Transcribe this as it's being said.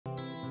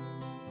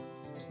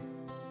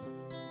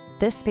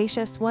This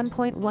spacious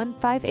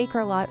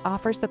 1.15-acre lot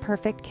offers the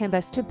perfect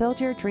canvas to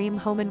build your dream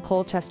home in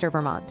Colchester,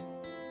 Vermont.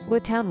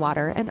 With town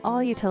water and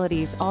all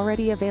utilities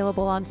already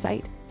available on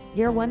site,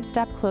 you're one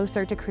step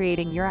closer to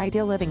creating your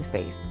ideal living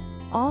space.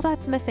 All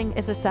that's missing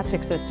is a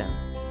septic system.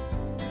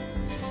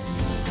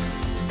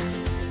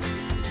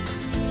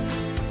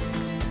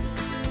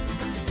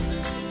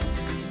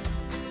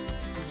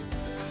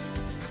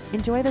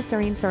 Enjoy the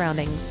serene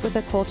surroundings with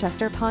the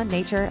Colchester Pond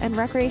Nature and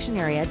Recreation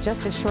Area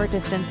just a short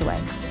distance away.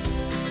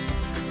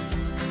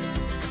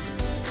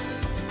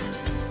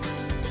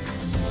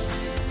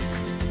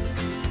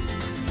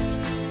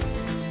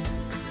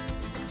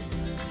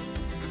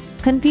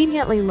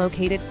 Conveniently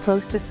located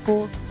close to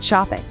schools,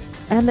 shopping,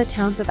 and the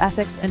towns of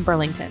Essex and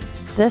Burlington,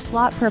 this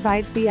lot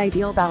provides the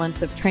ideal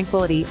balance of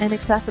tranquility and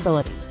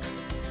accessibility.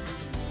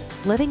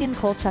 Living in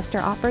Colchester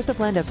offers a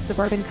blend of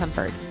suburban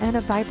comfort and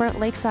a vibrant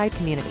lakeside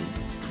community.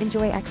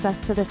 Enjoy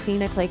access to the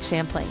scenic Lake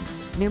Champlain,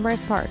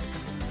 numerous parks,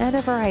 and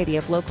a variety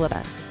of local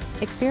events.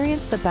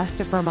 Experience the best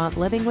of Vermont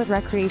living with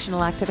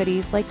recreational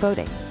activities like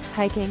boating,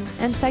 hiking,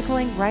 and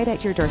cycling right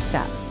at your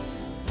doorstep.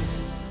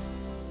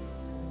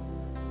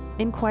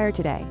 Inquire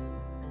today.